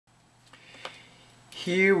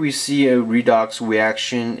Here we see a redox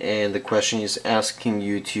reaction, and the question is asking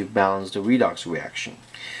you to balance the redox reaction.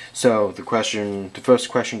 So the first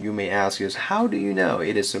question you may ask is, how do you know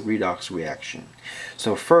it is a redox reaction?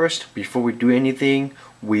 So first, before we do anything,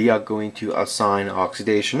 we are going to assign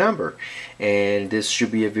oxidation number, and this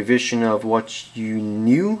should be a revision of what you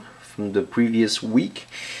knew from the previous week.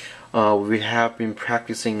 We have been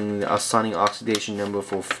practicing assigning oxidation number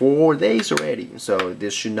for 4 days already, so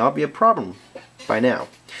this should not be a problem by now.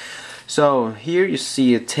 So here you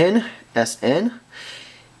see a 10 SN.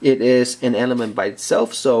 It is an element by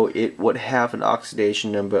itself, so it would have an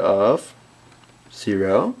oxidation number of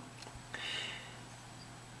 0.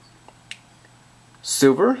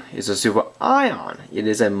 Silver is a silver ion. It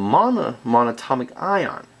is a monatomic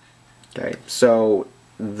ion. Okay, so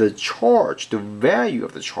the charge, the value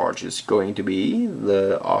of the charge is going to be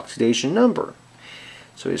the oxidation number.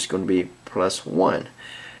 So it's going to be +1.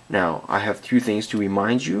 Now I have 2 things to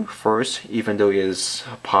remind you. First, even though it is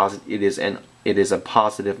a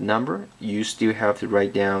positive number, you still have to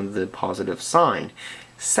write down the positive sign.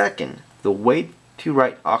 Second, the way to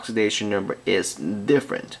write oxidation number is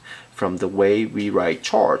different from the way we write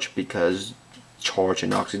charge, because charge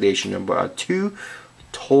and oxidation number are 2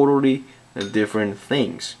 totally different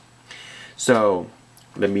things. So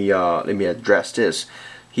let me address this.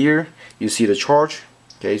 Here you see the charge.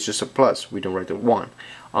 Okay, it's just a plus. We don't write the 1.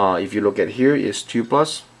 If you look at here, it's 2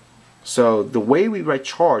 plus. So the way we write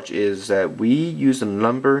charge is that we use a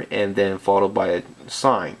number and then followed by a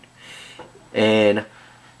sign. And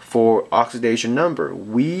for oxidation number,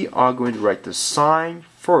 we are going to write the sign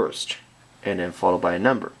first and then followed by a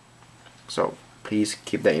number. So please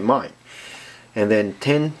keep that in mind. And then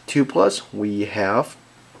 10 2 plus, we have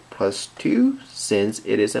 +2 since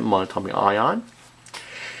it is a monatomic ion.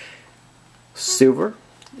 Silver,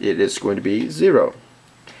 it is going to be 0.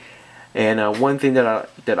 And one thing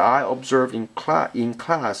that I observed in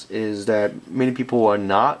class is that many people are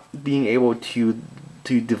not being able to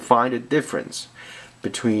define the difference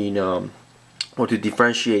between or to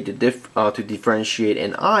differentiate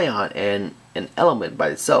an ion and an element by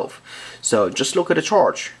itself. So just look at the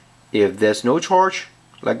charge. If there's no charge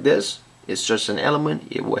like this, it's just an element,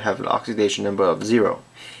 it will have an oxidation number of 0.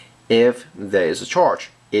 If there is a charge,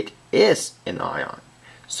 it is an ion.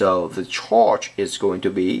 So the charge is going to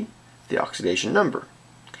be the oxidation number.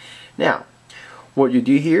 Now, what you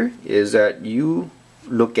do here is that you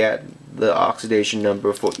look at the oxidation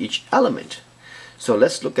number for each element. So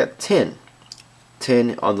let's look at 10.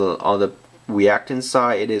 10 on the reactant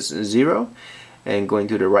side, it is 0, and going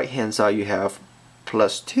to the right hand side you have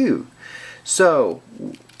 +2. So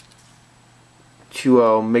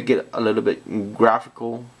to make it a little bit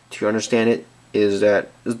graphical to understand it, is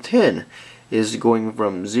that the 10 is going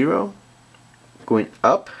from 0 going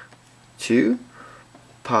up to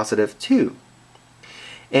 +2.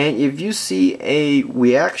 And if you see a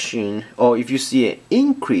reaction, or if you see an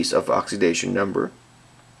increase of oxidation number,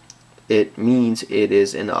 it means it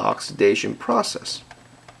is an oxidation process.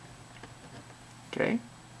 Okay,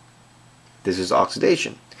 this is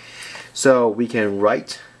oxidation. So we can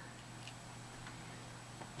write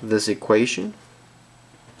this equation,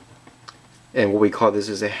 and what we call this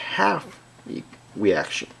is a half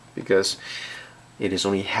reaction, because it is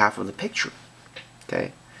only half of the picture.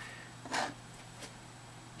 Okay,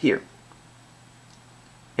 here,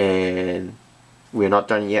 and we're not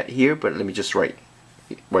done yet here, but let me just write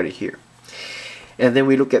it here. And then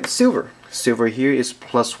we look at silver. Silver here is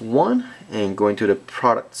 +1, and going to the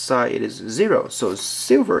product side it is 0. So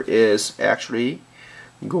silver is actually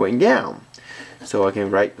going down. So I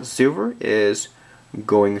can write silver is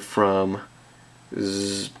going from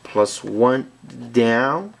 +1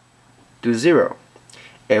 down to 0.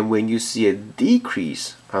 And when you see a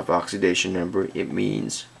decrease of oxidation number, it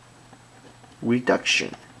means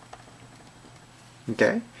reduction.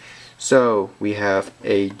 Okay, so we have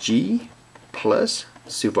Ag plus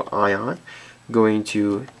silver ion going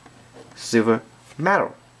to silver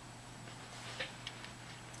metal.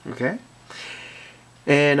 Okay,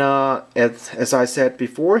 and as I said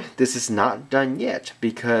before, this is not done yet,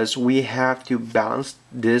 because we have to balance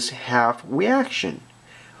this half reaction.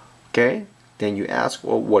 Okay, then you ask,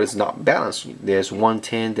 well, what is not balanced? There's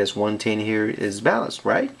 110, there's 110 here is balanced,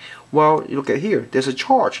 right? Well, look at here, there's a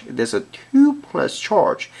charge, there's a 2 plus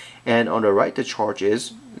charge, and on the right the charge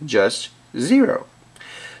is just 0.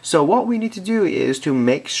 So what we need to do is to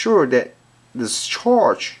make sure that this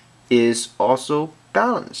charge is also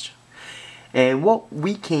balanced. And what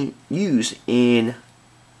we can use in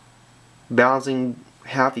balancing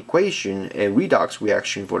half equation and redox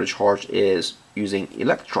reaction for the charge is using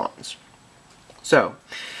electrons. So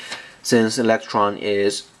Since electron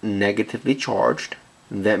is negatively charged,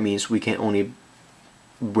 that means we can only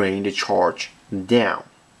bring the charge down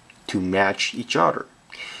to match each other.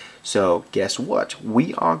 So guess what?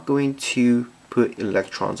 We are going to put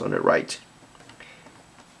electrons on the right,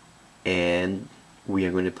 and we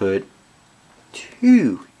are going to put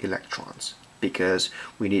 2 electrons because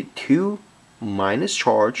we need 2 minus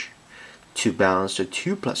charge to balance the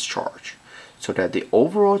 2 plus charge, so that the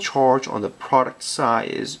overall charge on the product side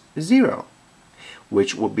is 0,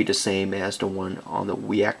 which will be the same as the one on the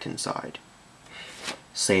reactant side.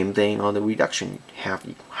 Same thing on the reduction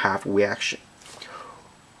half reaction.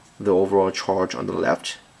 The overall charge on the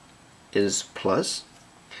left is plus,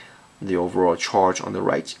 the overall charge on the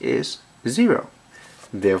right is 0.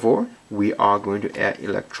 Therefore, we are going to add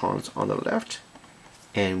electrons on the left,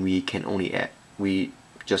 and we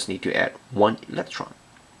just need to add 1 electron.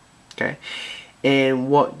 Okay? And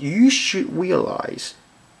what you should realize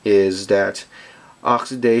is that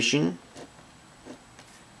oxidation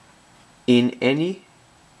in any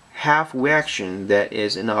half reaction that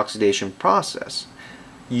is an oxidation process,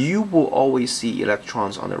 you will always see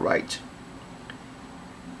electrons on the right.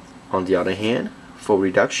 On the other hand, for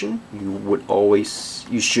reduction,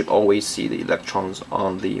 you should always see the electrons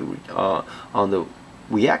on the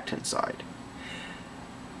reactant side.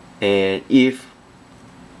 And if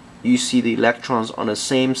you see the electrons on the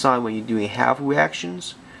same side when you're doing half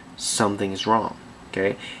reactions, something is wrong.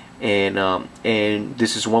 Okay, and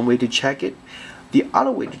this is one way to check it. The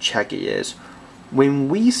other way to check it is when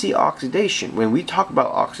we see oxidation. When we talk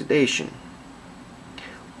about oxidation,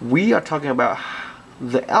 we are talking about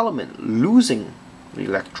the element losing the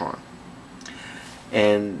electron,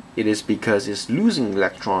 and it is because it's losing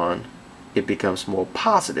electron, it becomes more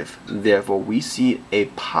positive. Therefore, we see a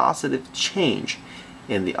positive change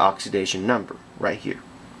in the oxidation number right here.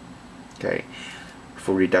 Okay,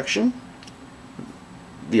 for reduction,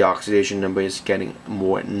 the oxidation number is getting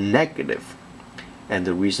more negative, and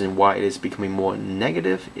the reason why it is becoming more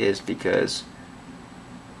negative is because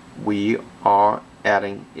we are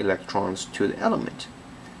adding electrons to the element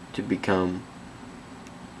to become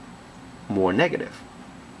more negative.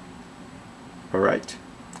 Alright,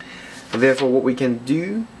 therefore what we can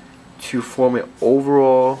do to form an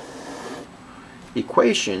overall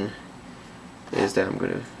equation is that I'm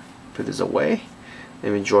going to put this away.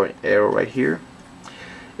 Let me draw an arrow right here.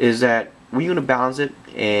 Is that we're going to balance it,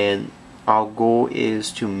 and our goal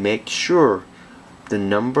is to make sure the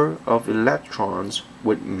number of electrons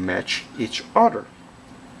would match each other.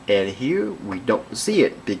 And here we don't see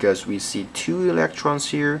it because we see 2 electrons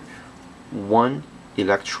here, 1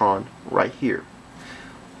 electron right here.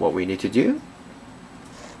 What we need to do,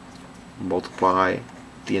 multiply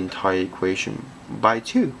the entire equation by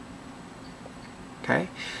 2. Okay,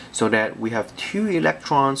 so that we have 2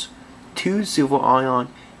 electrons, 2 silver ion,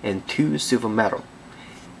 and 2 silver metal.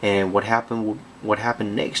 And what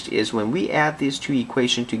happened next is when we add these 2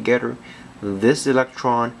 equations together, this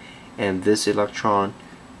electron and this electron,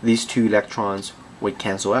 these 2 electrons would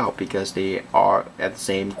cancel out because they are at the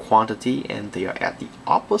same quantity and they are at the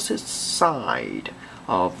opposite side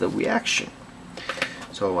of the reaction.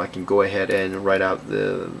 So I can go ahead and write out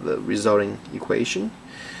the resulting equation.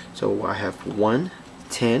 So I have 1,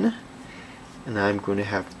 10, and I'm going to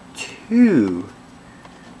have 2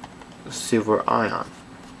 silver ion.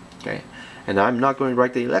 Okay, and I'm not going to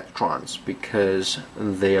write the electrons because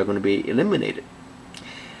they are going to be eliminated.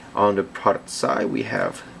 On the product side, we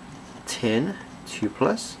have 10, 2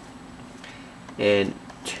 plus, and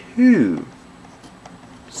 2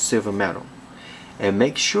 silver metal. And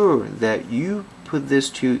make sure that you put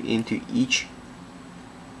this 2 into each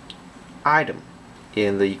item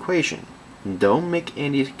in the equation. Don't make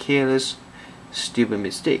any careless, stupid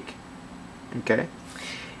mistake. Okay,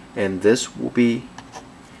 and this will be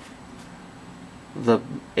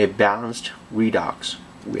a balanced redox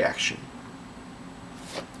reaction.